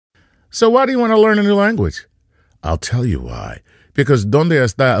So why do you want to learn a new language? I'll tell you why. Because ¿Dónde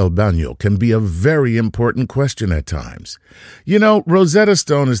está el baño? Can be a very important question at times. You know, Rosetta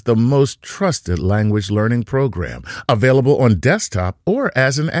Stone is the most trusted language learning program, available on desktop or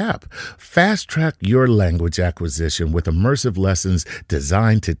as an app. Fast-track your language acquisition with immersive lessons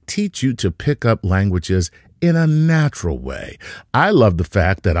designed to teach you to pick up languages in a natural way. I love the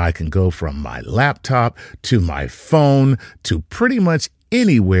fact that I can go from my laptop to my phone to pretty much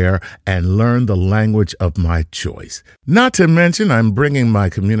anywhere and learn the language of my choice. Not to mention, I'm bringing my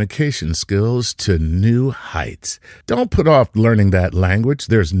communication skills to new heights. Don't put off learning that language.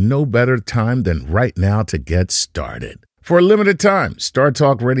 There's no better time than right now to get started. For a limited time,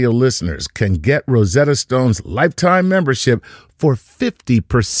 StarTalk Radio listeners can get Rosetta Stone's lifetime membership for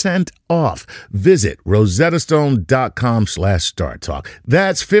 50% off. Visit rosettastone.com/StarTalk.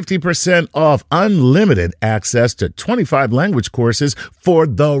 That's 50% off unlimited access to 25 language courses for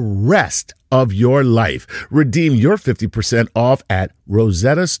the rest of your life. Redeem your 50% off at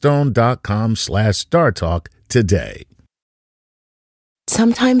rosettastone.com/StarTalk today.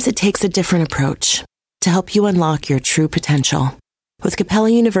 Sometimes it takes a different approach to help you unlock your true potential. With Capella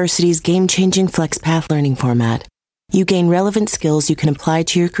University's game-changing FlexPath learning format, you gain relevant skills you can apply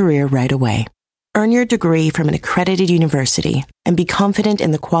to your career right away. Earn your degree from an accredited university and be confident in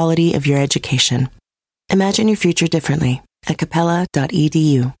the quality of your education. Imagine your future differently at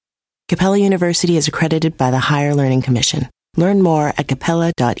capella.edu. Capella University is accredited by the Higher Learning Commission. Learn more at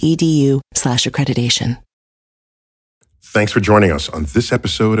capella.edu/accreditation. Thanks for joining us on this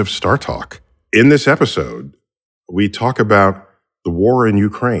episode of StarTalk. In this episode, we talk about the war in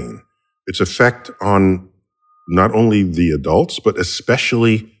Ukraine, its effect on not only the adults, but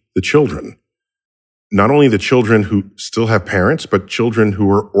especially the children. Not only the children who still have parents, but children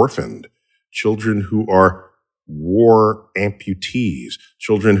who are orphaned, children who are war amputees,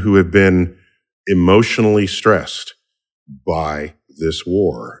 children who have been emotionally stressed by this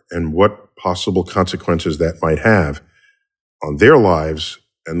war, and what possible consequences that might have on their lives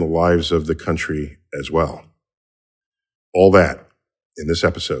and the lives of the country as well. All that in this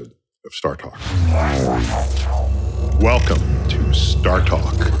episode of StarTalk. Welcome to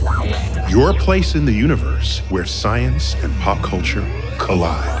StarTalk, your place in the universe where science and pop culture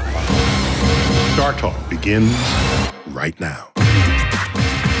collide. StarTalk begins right now.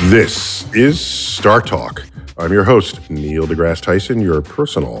 This is StarTalk. I'm your host, Neil deGrasse Tyson, your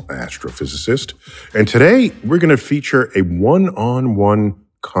personal astrophysicist. And today we're going to feature a one-on-one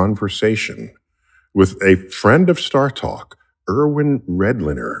conversation with a friend of StarTalk, Irwin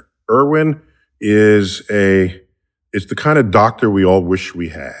Redlener. Irwin is the kind of doctor we all wish we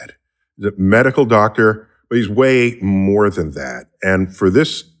had. He's a medical doctor, but he's way more than that. And for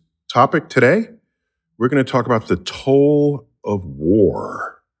this topic today, we're going to talk about the toll of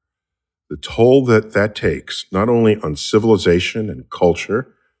war, the toll that takes, not only on civilization and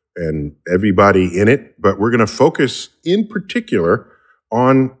culture and everybody in it, but we're going to focus in particular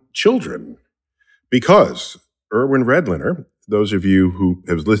on children. Because Irwin Redlener, those of you who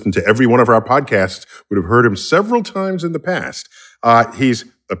have listened to every one of our podcasts would have heard him several times in the past. He's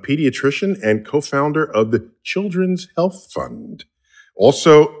a pediatrician and co-founder of the Children's Health Fund.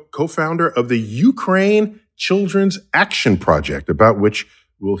 Also co-founder of the Ukraine Children's Action Project, about which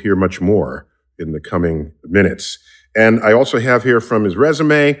we'll hear much more in the coming minutes. And I also have here from his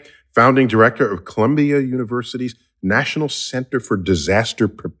resume, founding director of Columbia University's National Center for Disaster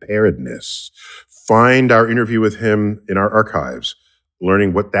Preparedness. Find our interview with him in our archives,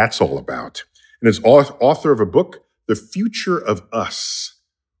 learning what that's all about. And is author of a book, The Future of Us,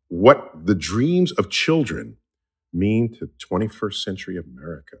 What the Dreams of Children Mean to 21st Century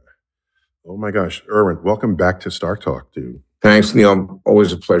America. Oh my gosh, Irwin, welcome back to StarTalk, dude. Thanks, Neil.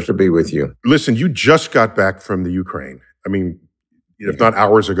 Always a pleasure to be with you. Listen, you just got back from the Ukraine. I mean, if not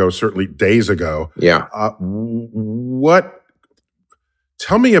hours ago, certainly days ago. Yeah.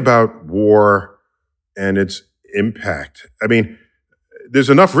 Tell me about war and its impact. I mean, there's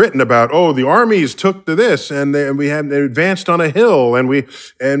enough written about, the armies took to this and they advanced on a hill or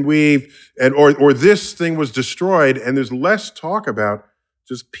this thing was destroyed. And there's less talk about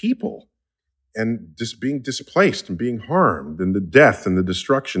just people and just being displaced and being harmed and the death and the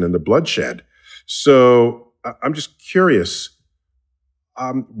destruction and the bloodshed. So I'm just curious,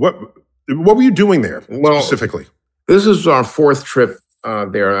 what were you doing there specifically? This is our fourth trip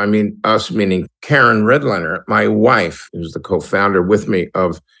there. I mean, us meaning Karen Redlener, my wife, who's the co-founder with me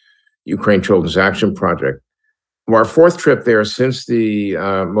of Ukraine Children's Action Project. Our fourth trip there since the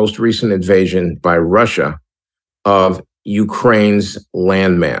most recent invasion by Russia of Ukraine's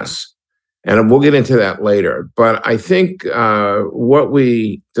landmass. And we'll get into that later. But I think what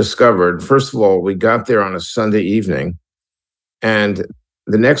we discovered, first of all, we got there on a Sunday evening, and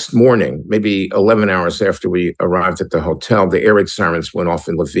the next morning, maybe 11 hours after we arrived at the hotel, the air raid sirens went off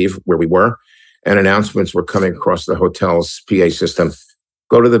in Lviv, where we were, and announcements were coming across the hotel's PA system.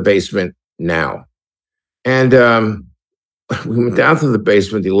 Go to the basement now. And we went down to the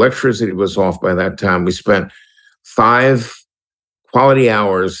basement. The electricity was off by that time. We spent 5 quality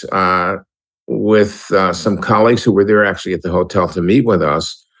hours with some colleagues who were there actually at the hotel to meet with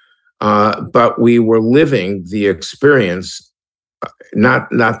us. But we were living the experience, not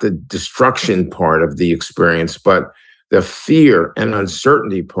the destruction part of the experience, but the fear and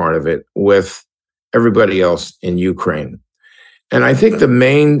uncertainty part of it with everybody else in Ukraine. And I think the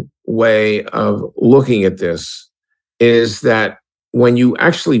main way of looking at this is that when you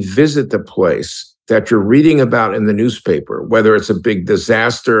actually visit the place that you're reading about in the newspaper, whether it's a big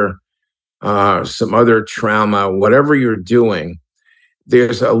disaster, some other trauma, whatever you're doing,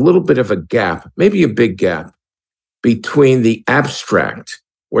 there's a little bit of a gap, maybe a big gap, between the abstract,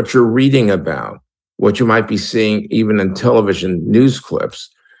 what you're reading about, what you might be seeing even in television news clips,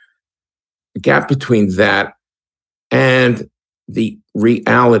 the gap between that and the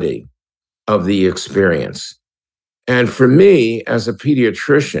reality of the experience. And for me, as a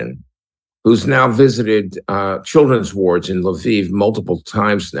pediatrician who's now visited children's wards in Lviv multiple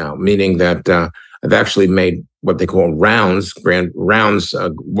times now, meaning that I've actually made what they call grand rounds,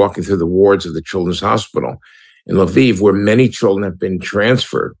 walking through the wards of the Children's Hospital in Lviv, where many children have been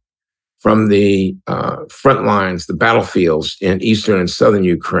transferred from the front lines, the battlefields in eastern and southern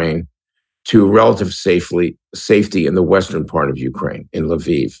Ukraine, to relative safety in the western part of Ukraine, in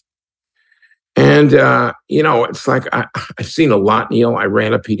Lviv. And, it's like I've seen a lot, Neil. I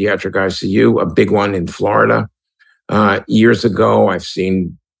ran a pediatric ICU, a big one in Florida years ago. I've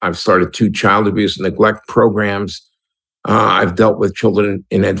started 2 child abuse and neglect programs. I've dealt with children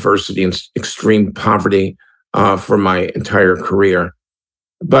in adversity and extreme poverty for my entire career.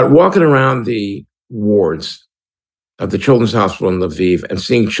 But walking around the wards of the Children's Hospital in Lviv and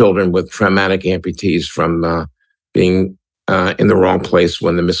seeing children with traumatic amputees from being in the wrong place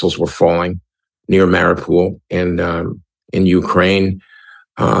when the missiles were falling near Mariupol in Ukraine.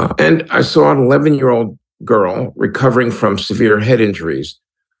 And I saw an 11-year-old girl recovering from severe head injuries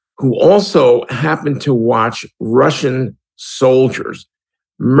who also happened to watch Russian soldiers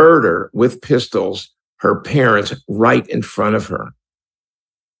murder with pistols her parents right in front of her.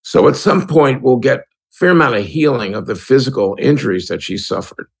 So at some point, we'll get a fair amount of healing of the physical injuries that she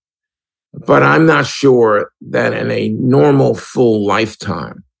suffered. But I'm not sure that in a normal, full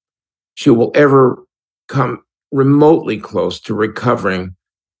lifetime, she will ever come remotely close to recovering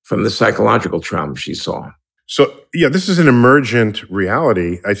from the psychological trauma she saw. So, yeah, this is an emergent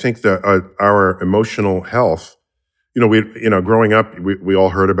reality. I think that our emotional health, growing up, we all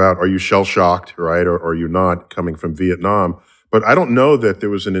heard about, are you shell-shocked, right? Or are you not, coming from Vietnam? But I don't know that there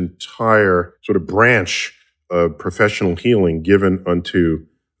was an entire sort of branch of professional healing given unto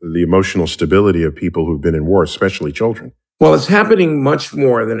the emotional stability of people who've been in war, especially children. Well, it's happening much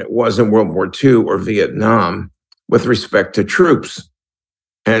more than it was in World War II or Vietnam with respect to troops,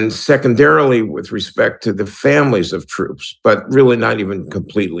 and secondarily with respect to the families of troops, but really not even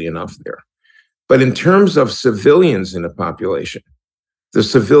completely enough there. But in terms of civilians in the population, the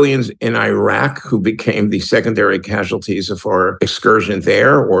civilians in Iraq who became the secondary casualties of our excursion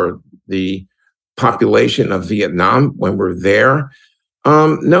there, or the population of Vietnam when we're there,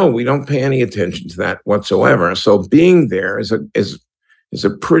 no, we don't pay any attention to that whatsoever. So being there is a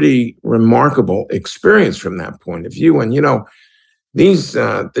pretty remarkable experience from that point of view. And these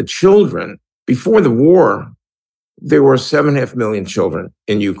the children before the war, there were 7.5 million children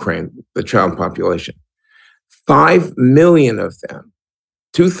in Ukraine, the child population. 5 million of them,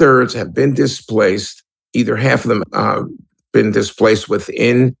 2/3, have been displaced. Either half of them been displaced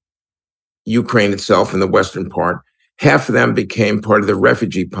within Ukraine itself in the western part. Half of them became part of the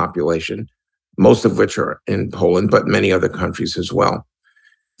refugee population, most of which are in Poland, but many other countries as well.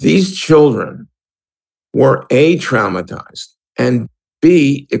 These children were A, traumatized, and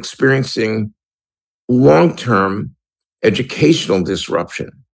B, experiencing long-term educational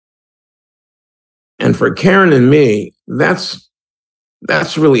disruption. And for Karen and me, that's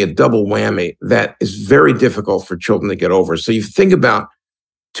really a double whammy that is very difficult for children to get over. So you think about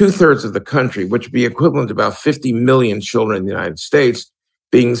 2/3 of the country, which would be equivalent to about 50 million children in the United States,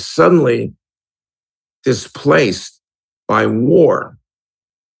 being suddenly displaced by war.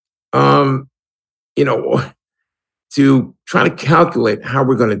 To try to calculate how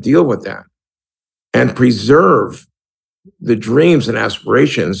we're going to deal with that and preserve the dreams and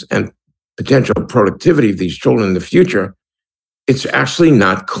aspirations and potential productivity of these children in the future, it's actually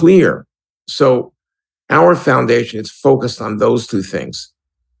not clear. So our foundation is focused on those two things.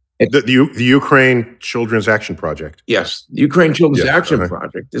 The Ukraine Children's Action Project. Yes, the Ukraine Children's Action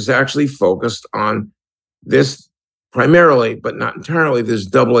Project is actually focused on this primarily, but not entirely, this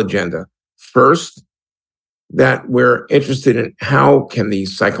double agenda. First, that we're interested in how can the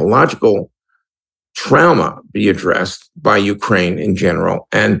psychological trauma be addressed by Ukraine in general,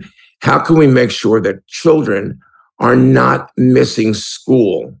 and how can we make sure that children are not missing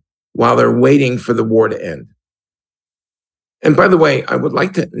school while they're waiting for the war to end. And by the way, I would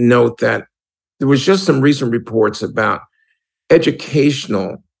like to note that there was just some recent reports about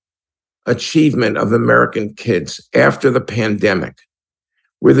educational achievement of American kids after the pandemic,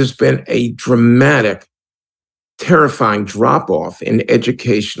 where there's been a dramatic, terrifying drop-off in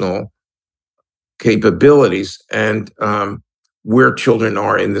educational capabilities and where children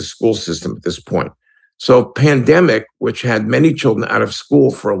are in the school system at this point. So pandemic, which had many children out of school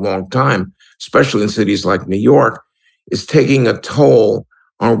for a long time, especially in cities like New York, is taking a toll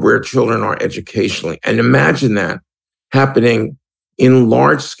on where children are educationally. And imagine that happening in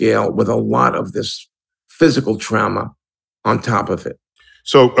large scale with a lot of this physical trauma on top of it.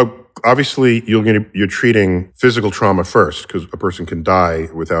 So obviously you're treating physical trauma first, because a person can die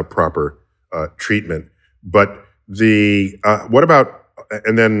without proper treatment. But what about,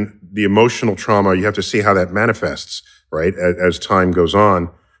 and then the emotional trauma, you have to see how that manifests, right? As time goes on,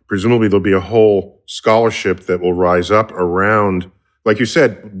 presumably there'll be a whole scholarship that will rise up around, like you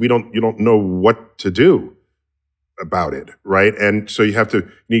said, you don't know what to do about it, right? And so you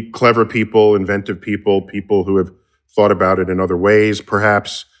need clever people, inventive people, people who have thought about it in other ways,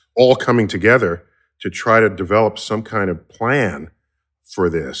 perhaps, all coming together to try to develop some kind of plan for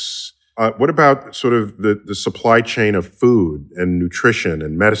this. What about sort of the supply chain of food and nutrition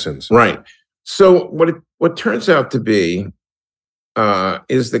and medicines? Right. So what turns out to be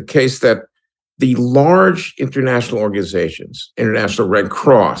is the case that the large international organizations, International Red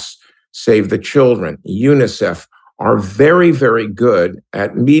Cross, Save the Children, UNICEF, are very, very good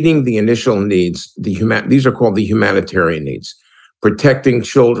at meeting the initial needs. These are called the humanitarian needs, protecting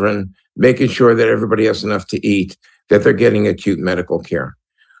children, making sure that everybody has enough to eat, that they're getting acute medical care.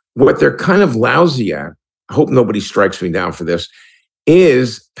 What they're kind of lousy at, I hope nobody strikes me down for this,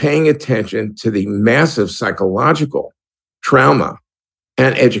 is paying attention to the massive psychological trauma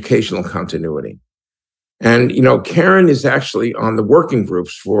and educational continuity. And, Karen is actually on the working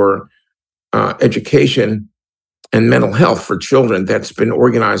groups for education and mental health for children that's been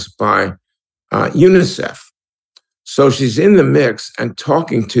organized by UNICEF. So she's in the mix and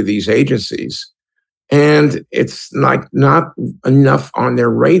talking to these agencies, and it's not enough on their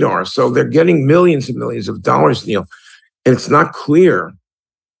radar. So they're getting millions and millions of dollars, Neil, and it's not clear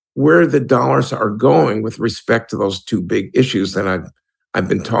where the dollars are going with respect to those two big issues that I've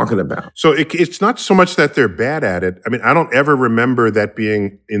been talking about. So it's not so much that they're bad at it. I mean, I don't ever remember that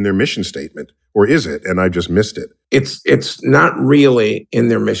being in their mission statement, or is it? And I just missed it. It's not really in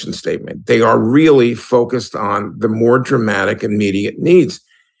their mission statement. They are really focused on the more dramatic, immediate needs.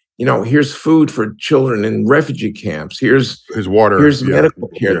 Here's food for children in refugee camps. Here's water. Here's medical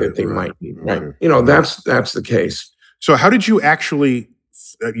care that they might need. Right. That's the case. So how did you actually?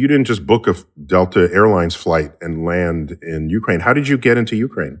 You didn't just book a Delta Airlines flight and land in Ukraine. How did you get into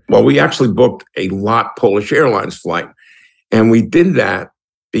Ukraine? Well, we actually booked a LOT Polish Airlines flight, and we did that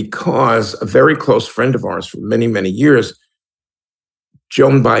because a very close friend of ours for many, many years,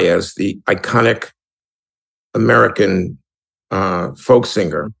 Joan Baez, the iconic American folk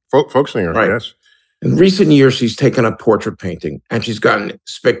singer. Folk singer, right. Yes. In recent years, she's taken up portrait painting, and she's gotten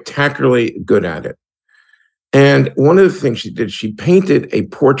spectacularly good at it. And one of the things she did, she painted a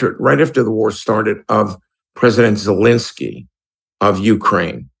portrait right after the war started of President Zelensky of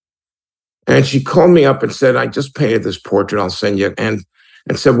Ukraine. And she called me up and said, I just painted this portrait, I'll send you. And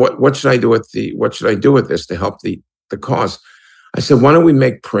said, what should I do with this to help the cause? I said, why don't we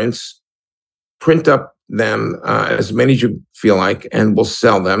make prints, print up them as many as you feel like, and we'll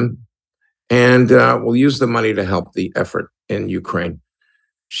sell them. And we'll use the money to help the effort in Ukraine.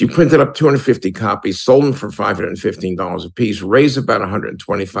 She printed up 250 copies, sold them for $515 a piece, raised about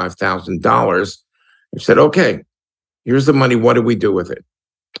 $125,000, and said, okay, here's the money. What do we do with it?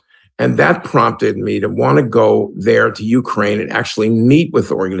 And that prompted me to want to go there to Ukraine and actually meet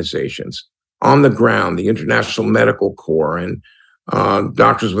with organizations on the ground, the International Medical Corps and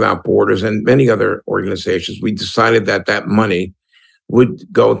Doctors Without Borders and many other organizations. We decided that money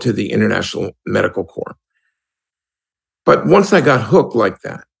would go to the International Medical Corps. But once I got hooked like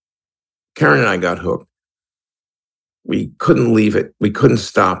that, Karen and I got hooked, We couldn't leave it. We couldn't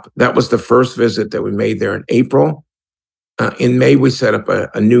stop. That was the first visit that we made there in April. In May, we set up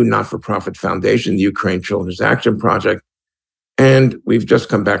a new not-for-profit foundation, the Ukraine Children's Action Project, and we've just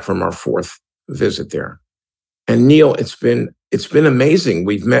come back from our fourth visit there. And Neil, it's been amazing.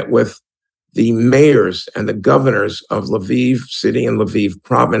 We've met with the mayors and the governors of Lviv City and Lviv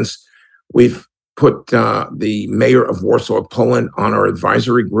Province. We've put the mayor of Warsaw, Poland, on our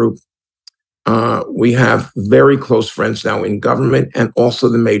advisory group. We have very close friends now in government and also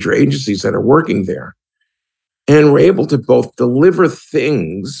the major agencies that are working there. And we're able to both deliver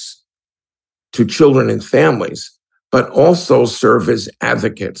things to children and families, but also serve as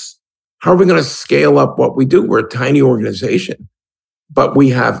advocates. How are we going to scale up what we do? We're a tiny organization, but we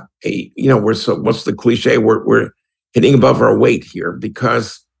have what's the cliche? We're hitting above our weight here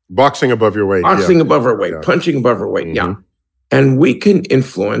because boxing above your weight, above our weight, punching above our weight, And we can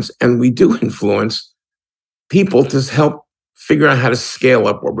influence, and we do influence people to help figure out how to scale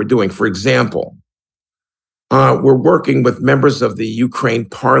up what we're doing. For example, we're working with members of the Ukraine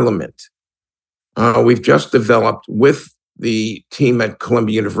Parliament. We've just developed with the team at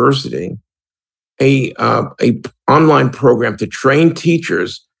Columbia University a online program to train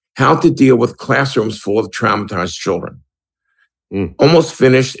teachers how to deal with classrooms full of traumatized children. Almost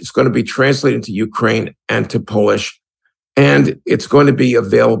finished. It's going to be translated into Ukraine and to Polish, and it's going to be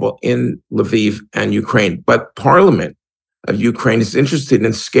available in Lviv and Ukraine. But Parliament of Ukraine is interested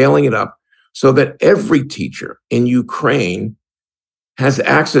in scaling it up so that every teacher in Ukraine has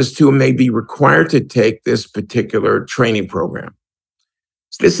access to and may be required to take this particular training program.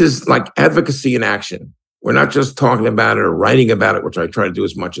 So this is like advocacy in action. We're not just talking about it or writing about it, which I try to do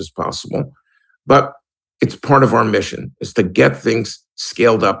as much as possible, but it's part of our mission is to get things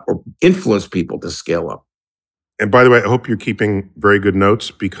scaled up or influence people to scale up. And by the way, I hope you're keeping very good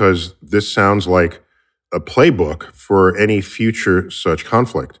notes because this sounds like a playbook for any future such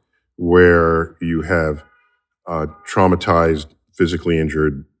conflict where you have traumatized, physically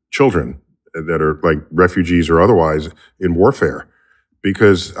injured children that are like refugees or otherwise in warfare.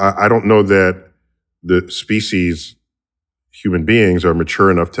 Because I don't know that the species, human beings, are mature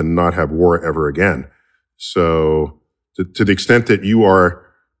enough to not have war ever again. So to the extent that you are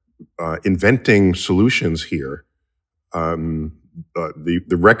inventing solutions here,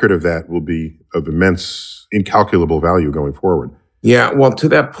 the record of that will be of immense, incalculable value going forward. Yeah, well, to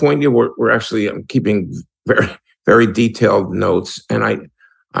that point, we're actually keeping very, very detailed notes. And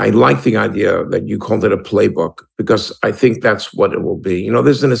I like the idea that you called it a playbook because I think that's what it will be.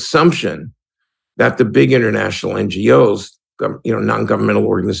 There's an assumption that the big international NGOs, non-governmental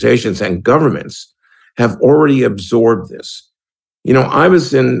organizations and governments have already absorbed this. I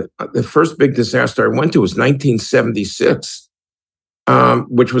was in the first big disaster I went to was 1976,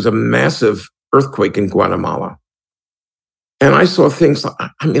 which was a massive earthquake in Guatemala. And I saw things,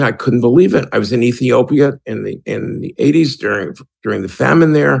 I couldn't believe it. I was in Ethiopia in the 80s during the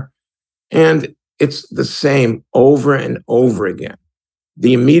famine there. And it's the same over and over again.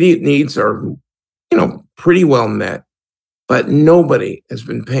 The immediate needs are, pretty well met, but nobody has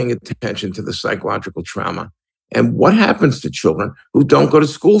been paying attention to the psychological trauma. And what happens to children who don't go to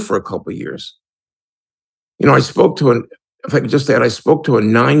school for a couple of years? I spoke to if I could just add, I spoke to a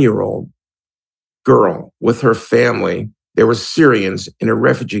 9-year-old girl with her family. They were Syrians in a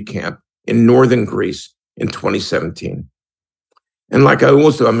refugee camp in northern Greece in 2017. And like I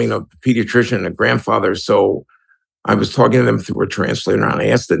always do, I'm a pediatrician and a grandfather. So I was talking to them through a translator, and I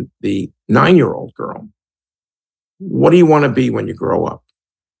asked the 9-year-old girl, what do you want to be when you grow up?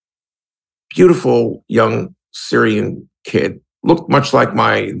 Beautiful young Syrian kid, looked much like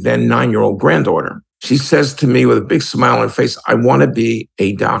my then 9-year-old granddaughter. She says to me with a big smile on her face, I want to be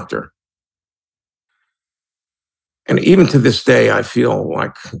a doctor. And even to this day, I feel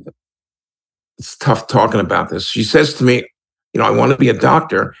like it's tough talking about this. She says to me, I want to be a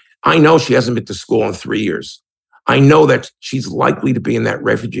doctor. I know she hasn't been to school in 3 years. I know that she's likely to be in that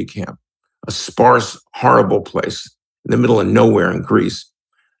refugee camp, a sparse, horrible place in the middle of nowhere in Greece.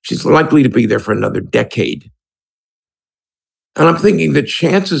 She's likely to be there for another decade. And I'm thinking the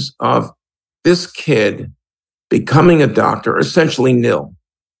chances of this kid becoming a doctor are essentially nil,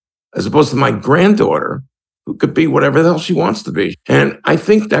 as opposed to my granddaughter, who could be whatever the hell she wants to be. And I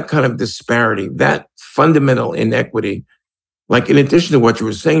think that kind of disparity, that fundamental inequity, like in addition to what you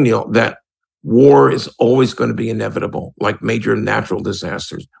were saying, Neil, that war is always going to be inevitable, like major natural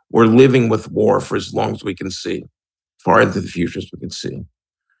disasters. We're living with war for as long as we can see, far into the future as we can see.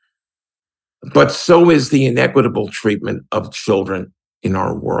 But so is the inequitable treatment of children in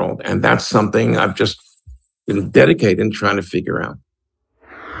our world. And that's something I've just been dedicated in trying to figure out.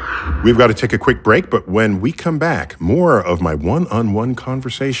 We've got to take a quick break, but when we come back, more of my one-on-one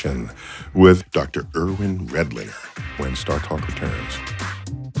conversation with Dr. Irwin Redlener when StarTalk returns.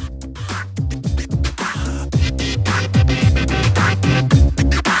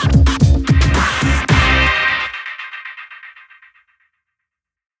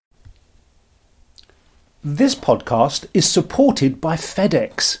 This podcast is supported by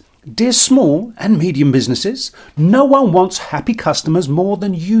FedEx. Dear small and medium businesses, no one wants happy customers more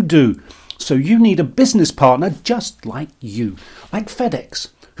than you do. So you need a business partner just like you, like FedEx,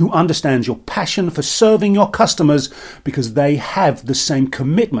 who understands your passion for serving your customers because they have the same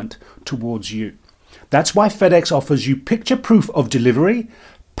commitment towards you. That's why FedEx offers you picture proof of delivery,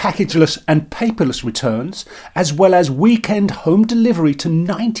 packageless and paperless returns, as well as weekend home delivery to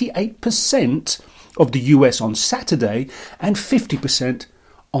 98% of the US on Saturday and 50%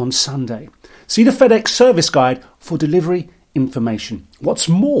 on Sunday. See the FedEx service guide for delivery information. What's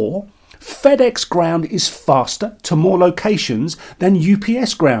more, FedEx Ground is faster to more locations than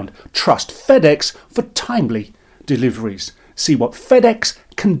UPS Ground. Trust FedEx for timely deliveries. See what FedEx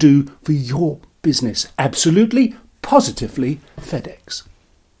can do for your business. Absolutely, positively FedEx.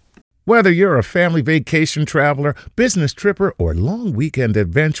 Whether you're a family vacation traveler, business tripper, or long weekend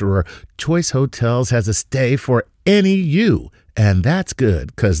adventurer, Choice Hotels has a stay for any you. And that's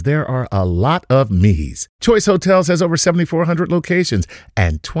good, because there are a lot of me's. Choice Hotels has over 7,400 locations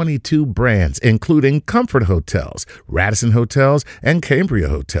and 22 brands, including Comfort Hotels, Radisson Hotels, and Cambria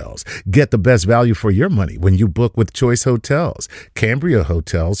Hotels. Get the best value for your money when you book with Choice Hotels. Cambria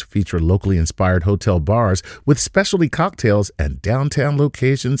Hotels feature locally inspired hotel bars with specialty cocktails and downtown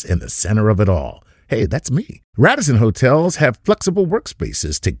locations in the center of it all. Hey, that's me. Radisson Hotels have flexible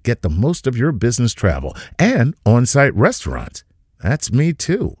workspaces to get the most of your business travel and on-site restaurants. That's me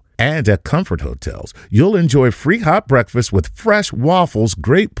too. And at Comfort Hotels, you'll enjoy free hot breakfast with fresh waffles,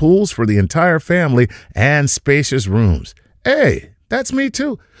 great pools for the entire family, and spacious rooms. Hey, that's me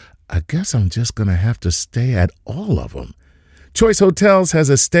too. I guess I'm just going to have to stay at all of them. Choice Hotels has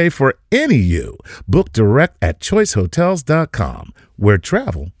a stay for any you. Book direct at choicehotels.com, where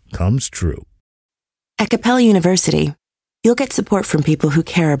travel comes true. At Capella University, you'll get support from people who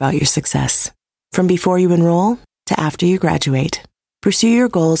care about your success. From before you enroll to after you graduate, pursue your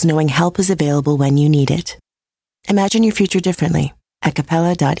goals knowing help is available when you need it. Imagine your future differently at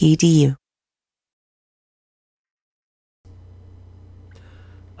capella.edu.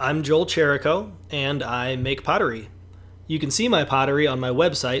 I'm Joel Cherico, and I make pottery. You can see my pottery on my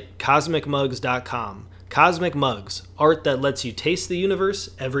website, cosmicmugs.com. Cosmic Mugs, art that lets you taste the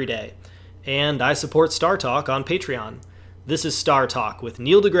universe every day. And I support StarTalk on Patreon. This is StarTalk with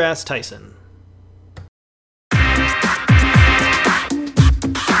Neil deGrasse Tyson.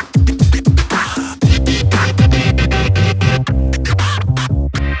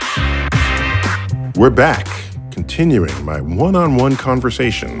 We're back, continuing my one-on-one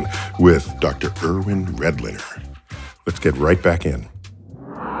conversation with Dr. Irwin Redlener. Let's get right back in.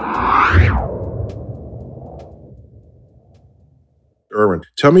 Irwin,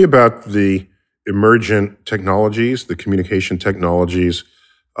 tell me about the emergent technologies, the communication technologies,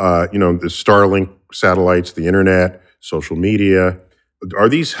 the Starlink satellites, the internet, social media. Are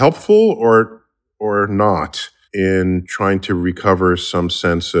these helpful or not in trying to recover some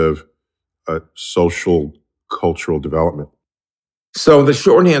sense of social, cultural development? So the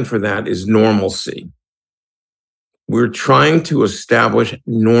shorthand for that is normalcy. We're trying to establish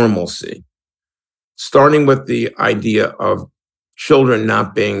normalcy, starting with the idea of children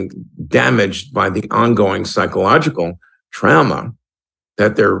not being damaged by the ongoing psychological trauma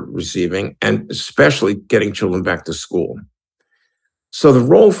that they're receiving, and especially getting children back to school. So the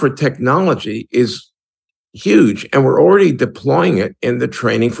role for technology is huge, and we're already deploying it in the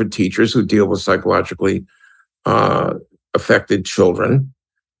training for teachers who deal with psychologically affected children.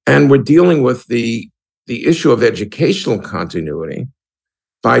 And we're dealing with the issue of educational continuity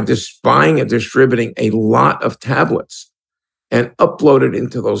by buying and distributing a lot of tablets. And uploaded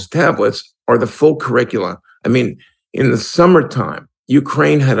into those tablets are the full curricula. I mean, in the summertime,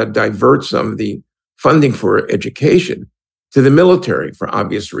 Ukraine had to divert some of the funding for education to the military for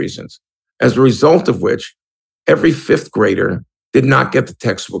obvious reasons, as a result of which every fifth grader did not get the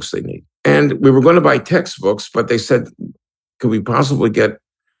textbooks they need. And we were going to buy textbooks, but they said, could we possibly get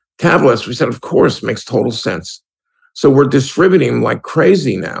tablets? We said, of course, makes total sense. So we're distributing them like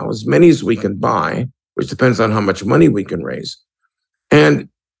crazy now, as many as we can buy, which depends on how much money we can raise. And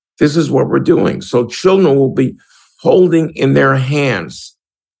this is what we're doing. So children will be holding in their hands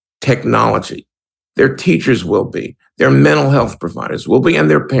technology. Their teachers will be, their mental health providers will be, and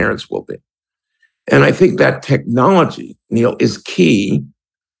their parents will be. And I think that technology, Neil, is key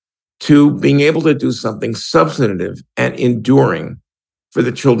to being able to do something substantive and enduring for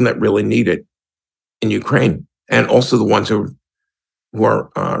the children that really need it in Ukraine, and also the ones who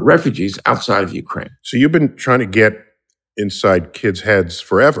are refugees outside of Ukraine. So you've been trying to get inside kids' heads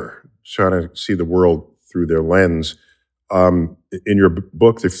forever, trying to see the world through their lens. In your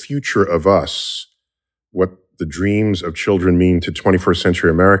book, The Future of Us, What the Dreams of Children Mean to 21st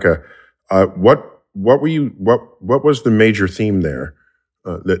Century America, what was the major theme there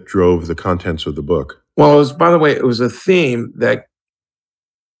that drove the contents of the book? Well, by the way, it was a theme that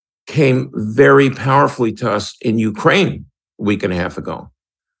came very powerfully to us in Ukraine a week and a half ago.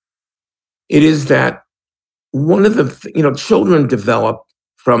 It is that one of the, children develop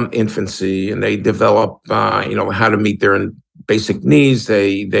from infancy, and they develop, how to meet their basic needs.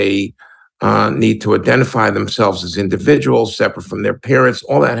 They need to identify themselves as individuals, separate from their parents.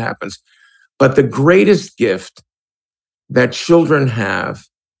 All that happens. But the greatest gift that children have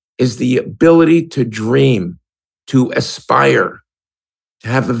is the ability to dream, to aspire, to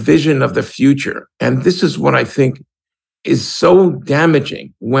have a vision of the future. And this is what I think is so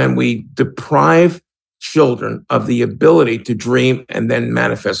damaging, when we deprive children of the ability to dream and then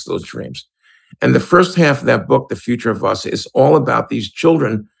manifest those dreams. And the first half of that book, The Future of Us, is all about these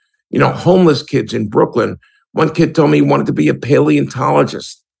children, homeless kids in Brooklyn. One kid told me he wanted to be a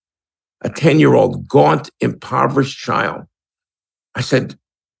paleontologist, a 10-year-old, gaunt, impoverished child. I said,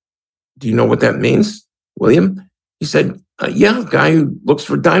 "Do you know what that means, William?" He said, "Yeah, a guy who looks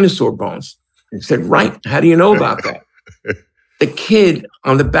for dinosaur bones." He said, "Right, how do you know about that?" The kid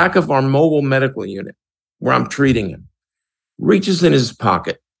on the back of our mobile medical unit, where I'm treating him, reaches in his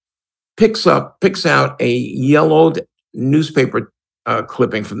pocket, picks out a yellowed newspaper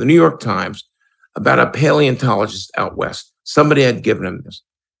clipping from the New York Times about a paleontologist out west. Somebody had given him this.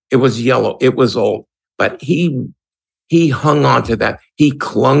 It was yellow. It was old, but he hung on to that. He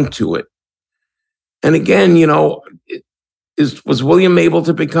clung to it. And again, was William able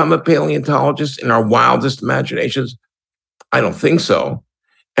to become a paleontologist in our wildest imaginations? I don't think so.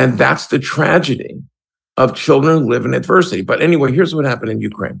 And that's the tragedy of children who live in adversity. But anyway, here's what happened in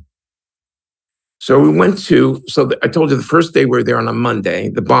Ukraine. So I told you the first day we were there on a Monday,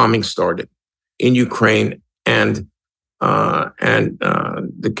 the bombing started in Ukraine and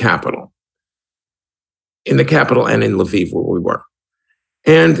the capital. In the capital and in Lviv, where we were.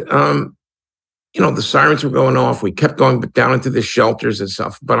 And, the sirens were going off. We kept going down into the shelters and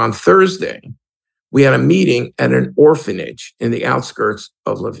stuff. But on Thursday, we had a meeting at an orphanage in the outskirts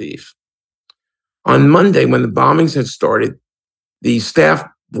of Lviv. On Monday, when the bombings had started, the staff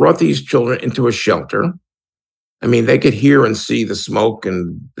brought these children into a shelter. I mean, they could hear and see the smoke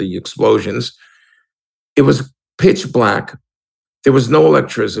and the explosions. It was pitch black. There was no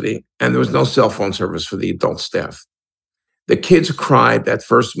electricity, and there was no cell phone service for the adult staff. The kids cried that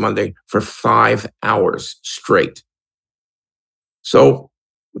first Monday for 5 hours straight. So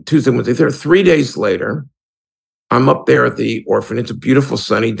Tuesday, Wednesday, 3 days later, I'm up there at the orphanage. It's a beautiful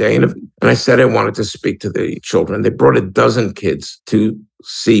sunny day. And I said I wanted to speak to the children. They brought a dozen kids to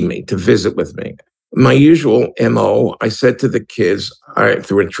see me, to visit with me. My usual MO, I said to the kids,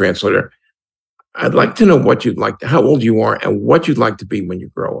 through a translator, "I'd like to know how old you are and what you'd like to be when you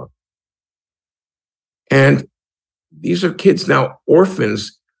grow up." And these are kids now,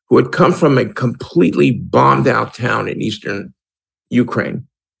 orphans, who had come from a completely bombed out town in eastern Ukraine.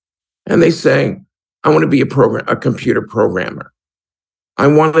 And they say, "I want to be a computer programmer. I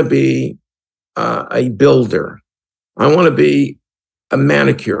want to be a builder. I want to be a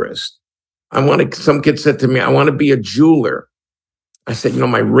manicurist. Some kid said to me, I want to be a jeweler." I said,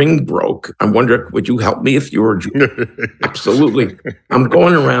 "My ring broke. I wonder, would you help me if you were a jeweler?" Absolutely. I'm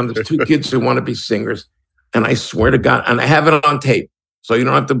going around. There's 2 kids who want to be singers. And I swear to God, and I have it on tape, so you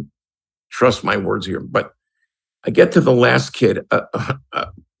don't have to trust my words here. But I get to the last kid, a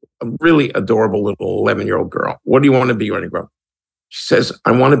really adorable little 11-year-old girl. "What do you want to be when you grow up?" She says,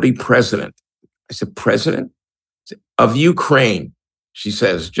 "I want to be president." I said, "President?" "Of Ukraine," she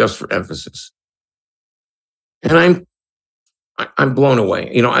says, just for emphasis. And I'm blown away.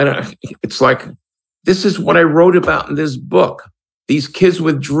 It's like, this is what I wrote about in this book. These kids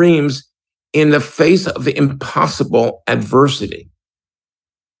with dreams in the face of impossible adversity.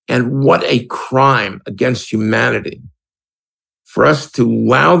 And what a crime against humanity for us to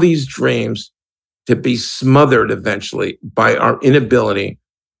allow these dreams to be smothered eventually by our inability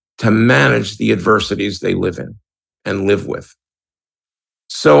to manage the adversities they live in and live with.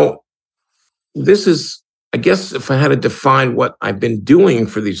 So this is, I guess, if I had to define what I've been doing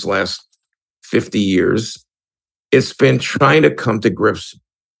for these last 50 years, it's been trying to come to grips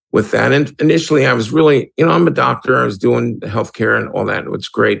with that. And initially I was really, I'm a doctor. I was doing healthcare and all that. It's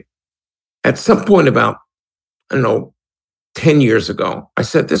great. At some point about, 10 years ago, I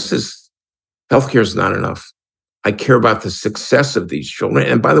said, healthcare is not enough. I care about the success of these children.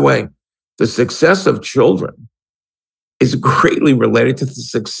 And by the way, the success of children is greatly related to the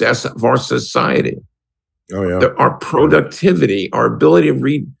success of our society. Oh, yeah. Our productivity, our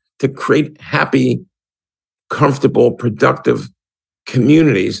ability to create happy, comfortable, productive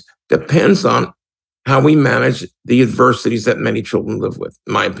communities depends on how we manage the adversities that many children live with,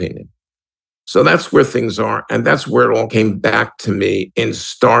 in my opinion. So that's where things are. And that's where it all came back to me in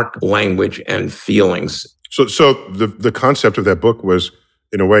stark language and feelings. So the concept of that book was,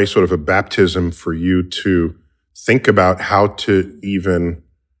 in a way, sort of a baptism for you to think about how to even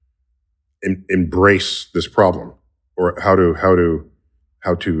embrace this problem, or how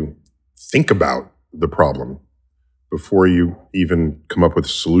to think about the problem before you even come up with a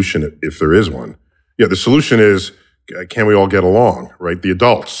solution, if there is one. Yeah, the solution is, can we all get along, right? The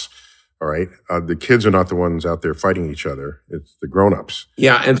adults. All right. The kids are not the ones out there fighting each other. It's the grown-ups.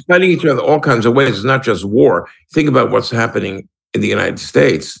 Yeah, and fighting each other all kinds of ways. It's not just war. Think about what's happening in the United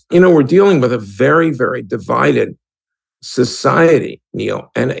States. We're dealing with a very, very divided society, Neil.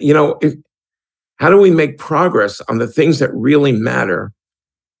 And, how do we make progress on the things that really matter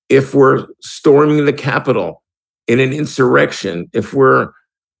if we're storming the Capitol in an insurrection, if we're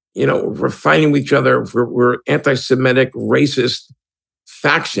fighting with each other, if we're anti-Semitic, racist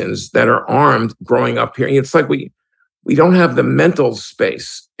factions that are armed growing up here? It's like we don't have the mental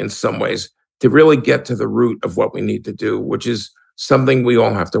space in some ways to really get to the root of what we need to do, which is something we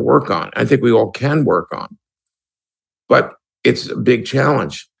all have to work on. I think we all can work on, but it's a big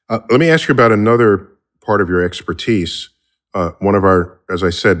challenge. Let me ask you about another part of your expertise. One of as I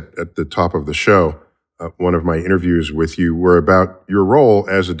said at the top of the show, one of my interviews with you were about your role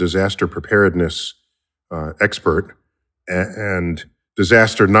as a disaster preparedness expert, and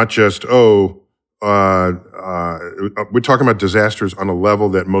disaster, not just, we're talking about disasters on a level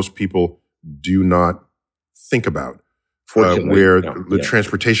that most people do not think about, where the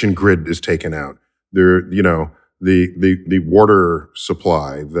transportation grid is taken out. There, the water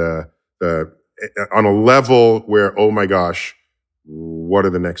supply, on a level where, oh my gosh, what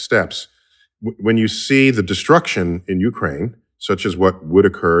are the next steps? When you see the destruction in Ukraine, such as what would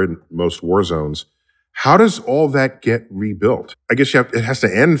occur in most war zones, how does all that get rebuilt? I guess it has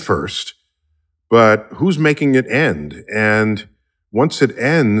to end first, but who's making it end? And once it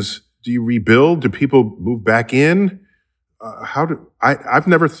ends, do you rebuild? Do people move back in? I've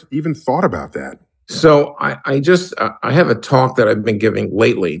never even thought about that. So I have a talk that I've been giving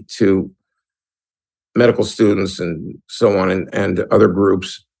lately to medical students and so on and other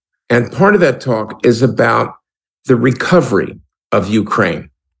groups. And part of that talk is about the recovery of Ukraine.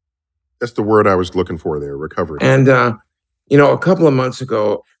 That's the word I was looking for there, recovery. And, a couple of months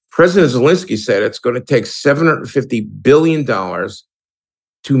ago, President Zelensky said it's going to take $750 billion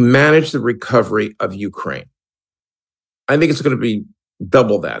to manage the recovery of Ukraine. I think it's going to be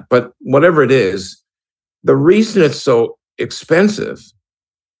double that. But whatever it is, the reason it's so expensive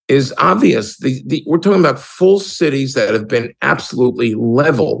is obvious. We're talking about full cities that have been absolutely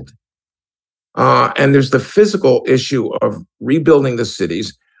leveled. And there's the physical issue of rebuilding the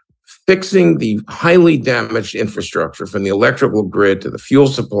cities, fixing the highly damaged infrastructure from the electrical grid to the fuel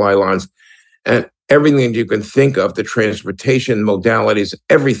supply lines and everything you can think of, the transportation modalities,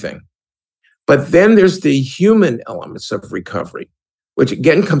 everything. But then there's the human elements of recovery, which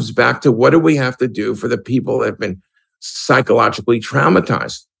again comes back to what do we have to do for the people that have been psychologically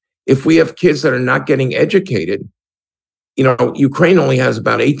traumatized? If we have kids that are not getting educated, Ukraine only has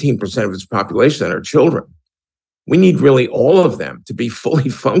about 18% of its population that are children. We need really all of them to be fully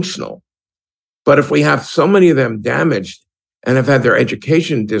functional. But if we have so many of them damaged and have had their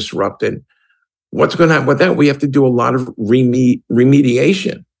education disrupted, what's going to happen with that? We have to do a lot of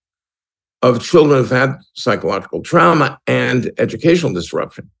remediation of children who've had psychological trauma and educational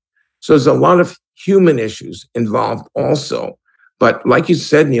disruption. So there's a lot of human issues involved also. But like you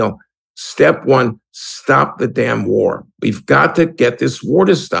said, Neil, step one, stop the damn war. We've got to get this war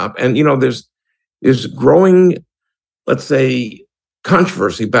to stop. And, there's growing, let's say,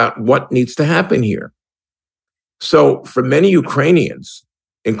 controversy about what needs to happen here. So for many Ukrainians,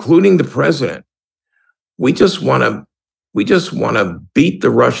 including the president, we just want to beat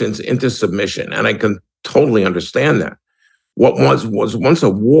the Russians into submission. And I can totally understand that. What was once a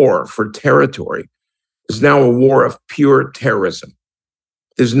war for territory is now a war of pure terrorism.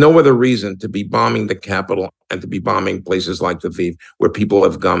 There's no other reason to be bombing the capital and to be bombing places like Lviv, where people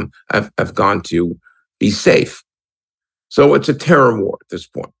have gone to be safe. So it's a terror war at this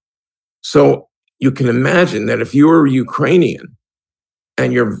point. So you can imagine that if you're a Ukrainian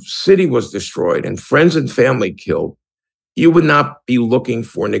and your city was destroyed and friends and family killed, you would not be looking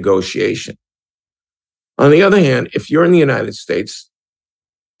for negotiation. On the other hand, if you're in the United States,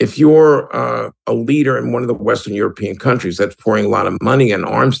 if you're a leader in one of the Western European countries that's pouring a lot of money and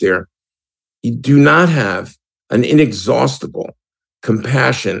arms there, you do not have an inexhaustible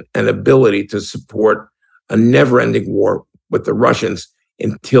compassion and ability to support a never-ending war with the Russians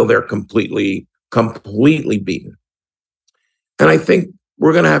until they're completely beaten. And I think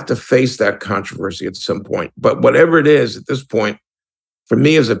we're going to have to face that controversy at some point. But whatever it is at this point, for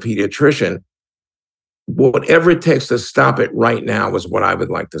me as a pediatrician, whatever it takes to stop it right now is what I would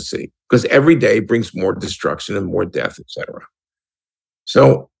like to see, because every day brings more destruction and more death, et cetera.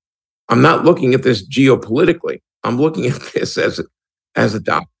 So I'm not looking at this geopolitically. I'm looking at this as a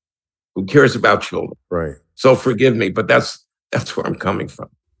doctor who cares about children. Right. So forgive me, but that's where I'm coming from.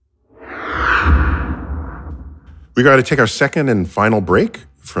 We got to take our second and final break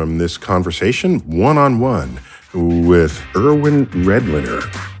from this conversation, one-on-one with Irwin Redlener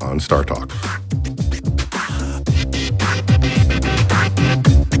on StarTalk.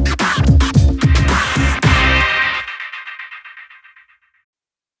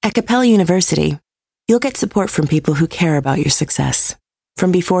 At Capella University, you'll get support from people who care about your success.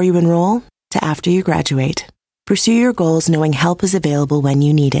 From before you enroll to after you graduate, pursue your goals knowing help is available when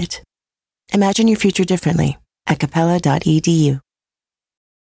you need it. Imagine your future differently at capella.edu.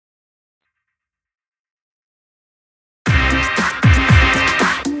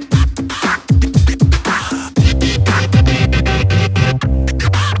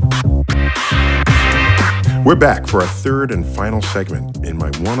 We're back for our third and final segment in my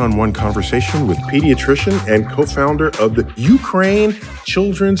one-on-one conversation with pediatrician and co-founder of the Ukraine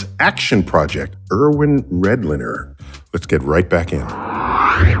Children's Action Project, Irwin Redlener. Let's get right back in.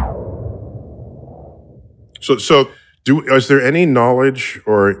 Is there any knowledge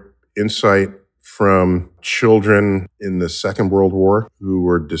or insight from children in the Second World War who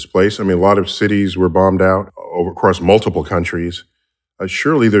were displaced? I mean, a lot of cities were bombed out across multiple countries.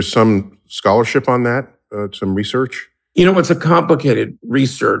 Surely there's some scholarship on that. Some research? It's a complicated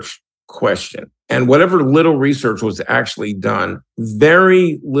research question. And whatever little research was actually done,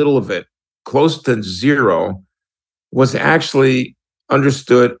 very little of it, close to zero, was actually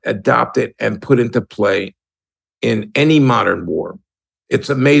understood, adopted, and put into play in any modern war. It's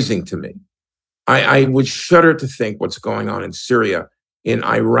amazing to me. I would shudder to think what's going on in Syria, in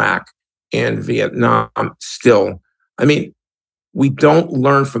Iraq, and Vietnam still. I mean, we don't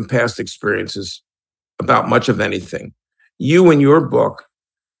learn from past experiences about much of anything. You, in your book,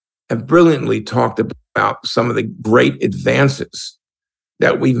 have brilliantly talked about some of the great advances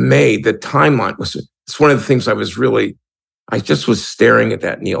that we've made. The timeline it's one of the things I just was staring at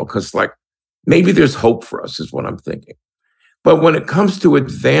that, Neil, because maybe there's hope for us is what I'm thinking. But when it comes to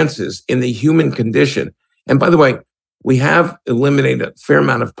advances in the human condition, and by the way, we have eliminated a fair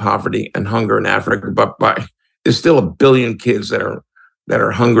amount of poverty and hunger in Africa, but there's still 1 billion kids that are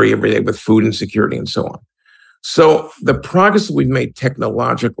hungry every day with food insecurity and so on. So the progress that we've made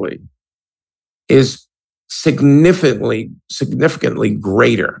technologically is significantly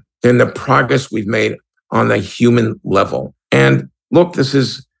greater than the progress we've made on the human level. And look,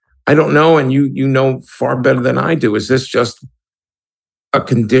 I don't know, and you know far better than I do, is this just a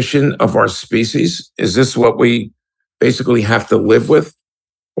condition of our species? Is this what we basically have to live with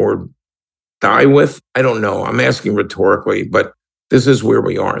or die with? I don't know. I'm asking rhetorically, but this is where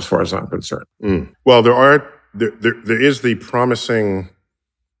we are as far as I'm concerned. Well, there is the promising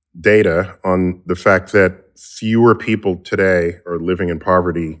data on the fact that fewer people today are living in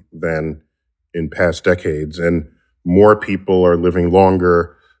poverty than in past decades, and more people are living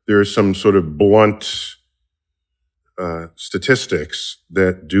longer. There's some sort of blunt statistics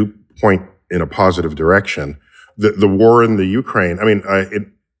that do point in a positive direction. The war in the Ukraine, I mean,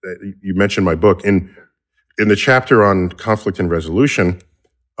 you mentioned my book. In the chapter on conflict and resolution,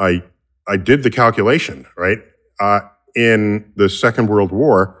 I did the calculation, right? In the Second World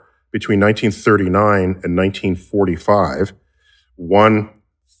War, between 1939 and 1945,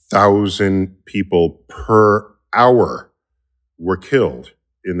 1,000 people per hour were killed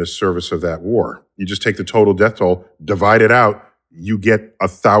in the service of that war. You just take the total death toll, divide it out, you get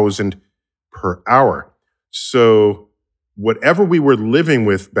 1,000 per hour. So whatever we were living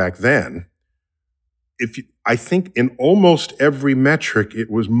with back then, I think in almost every metric, it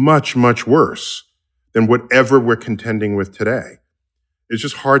was much, much worse than whatever we're contending with today. It's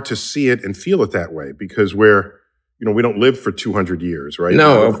just hard to see it and feel it that way because we don't live for 200 years, right?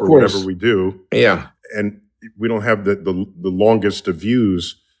 No, of course. Whatever we do. Yeah. And we don't have the longest of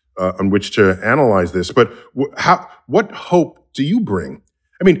views on which to analyze this. But what hope do you bring?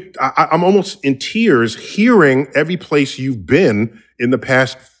 I mean, I'm almost in tears hearing every place you've been in the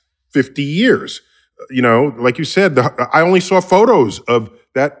past 50 years. You know, like you said, I only saw photos of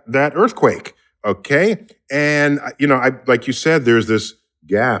that earthquake, okay? And, you know, like you said, there's this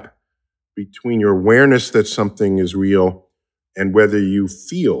gap between your awareness that something is real and whether you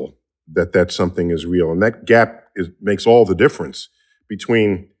feel that something is real. And that gap makes all the difference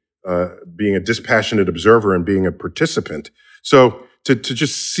between being a dispassionate observer and being a participant. So to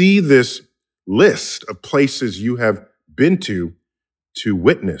just see this list of places you have been to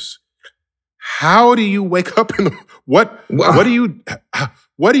witness, how do you wake up in the what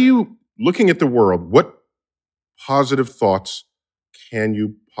do you looking at the world, what positive thoughts can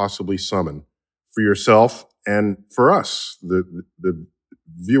you possibly summon for yourself and for us, the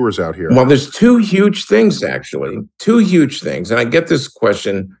viewers out here? Well, there's two huge things, actually. Two huge things. And I get this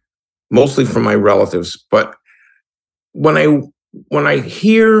question mostly from my relatives, but when I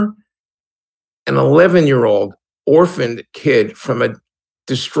hear an 11-year-old orphaned kid from a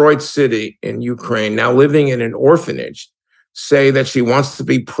destroyed city in Ukraine now living in an orphanage say that she wants to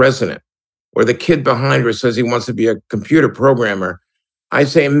be president, or the kid behind her says he wants to be a computer programmer, I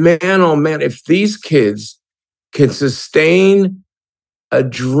say, man, oh man, if these kids can sustain a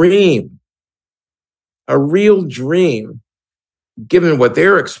dream, a real dream, given what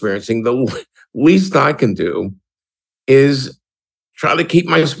they're experiencing, the least I can do is try to keep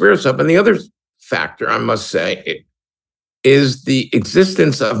my spirits up. And the other factor, I must say, is the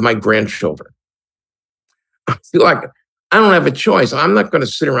existence of my grandchildren. I feel like I don't have a choice. I'm not going to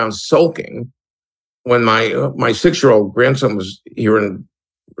sit around sulking when my 6-year-old grandson was here and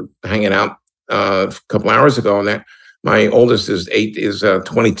hanging out a couple hours ago, and that my oldest is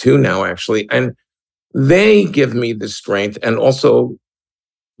 22 now, actually, and they give me the strength and also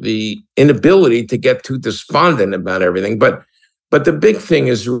the inability to get too despondent about everything. But the big thing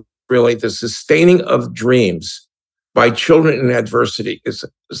is really the sustaining of dreams by children in adversity is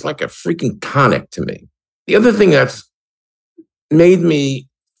like a freaking tonic to me. The other thing that's made me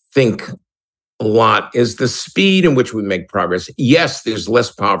think a lot is the speed in which we make progress. Yes, there's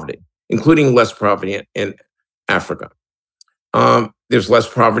less poverty, including less poverty in Africa. There's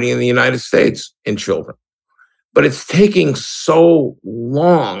less poverty in the United States in children. But it's taking so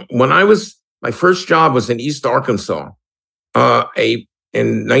long. My first job was in East Arkansas.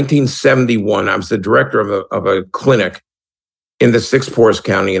 In 1971, I was the director of a clinic in the 6th poorest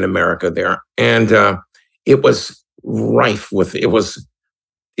county in America there. And it was rife with, it was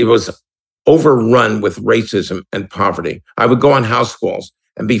overrun with racism and poverty. I would go on house calls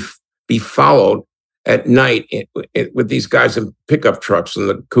and be followed at night with these guys in pickup trucks and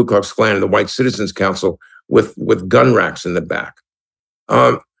the Ku Klux Klan and the White Citizens Council with gun racks in the back.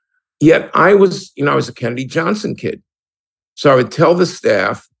 Yet I was a Kennedy Johnson kid. So I would tell the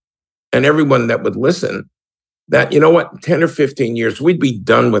staff and everyone that would listen that, 10 or 15 years, we'd be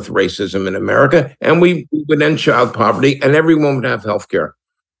done with racism in America and we would end child poverty and everyone would have health care.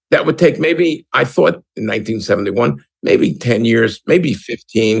 That would take maybe, I thought in 1971, maybe 10 years, maybe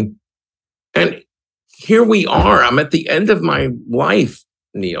 15. And here we are. I'm at the end of my life,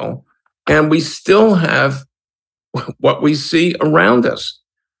 Neil, and we still have what we see around us.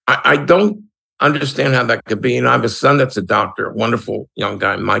 I don't understand how that could be. And I have a son that's a doctor, a wonderful young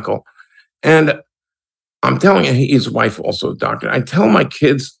guy, Michael. And I'm telling you, his wife also a doctor. I tell my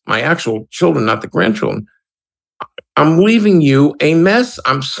kids, my actual children, not the grandchildren, I'm leaving you a mess.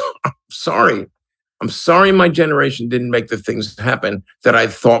 I'm sorry. I'm sorry my generation didn't make the things happen that I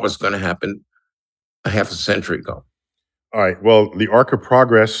thought was going to happen a half a century ago. All right. Well, the arc of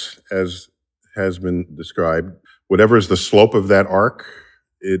progress, as has been described, whatever is the slope of that arc,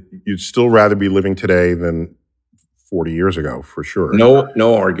 you'd still rather be living today than 40 years ago, for sure.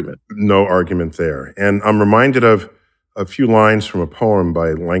 No argument. No argument there. And I'm reminded of a few lines from a poem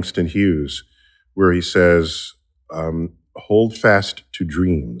by Langston Hughes, where he says, hold fast to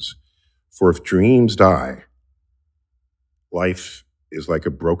dreams, for if dreams die, life is like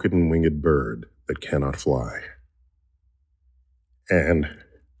a broken winged bird that cannot fly. And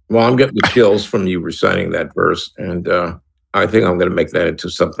well, I'm getting the chills from you reciting that verse, and I think I'm going to make that into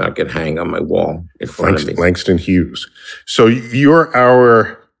something I can hang on my wall in front of me. Langston Hughes. So you're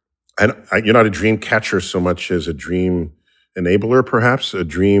you're not a dream catcher so much as a dream enabler, perhaps, a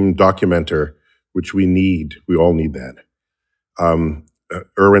dream documenter, which we need. We all need that.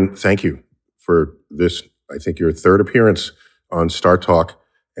 Irwin, thank you for this. I think your third appearance on StarTalk,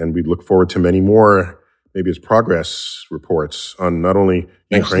 and we look forward to many more, maybe as progress reports on not only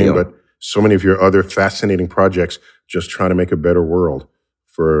Ukraine, but so many of your other fascinating projects, just trying to make a better world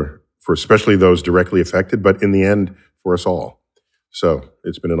for especially those directly affected, but in the end, for us all. So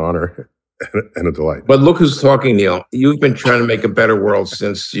it's been an honor and a delight. But look who's talking, Neil. You've been trying to make a better world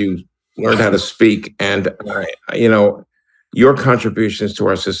since you learned how to speak. And, your contributions to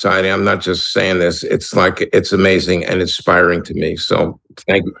our society, I'm not just saying this, it's amazing and inspiring to me. So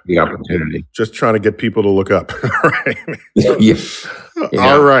thank you for the opportunity. Just trying to get people to look up. Right? Yeah.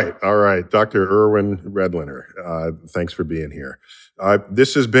 All right. Dr. Irwin Redlener, thanks for being here.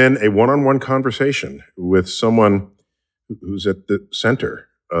 This has been a one-on-one conversation with someone who's at the center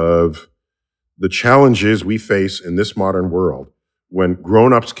of the challenges we face in this modern world when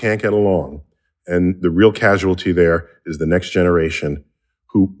grown-ups can't get along. And the real casualty there is the next generation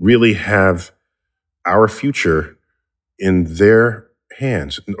who really have our future in their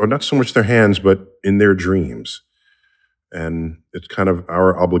hands, or not so much their hands, but in their dreams. And it's kind of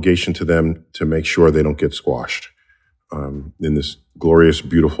our obligation to them to make sure they don't get squashed in this glorious,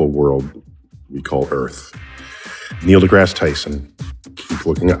 beautiful world we call Earth. Neil deGrasse Tyson, keep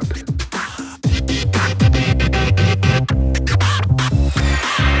looking up.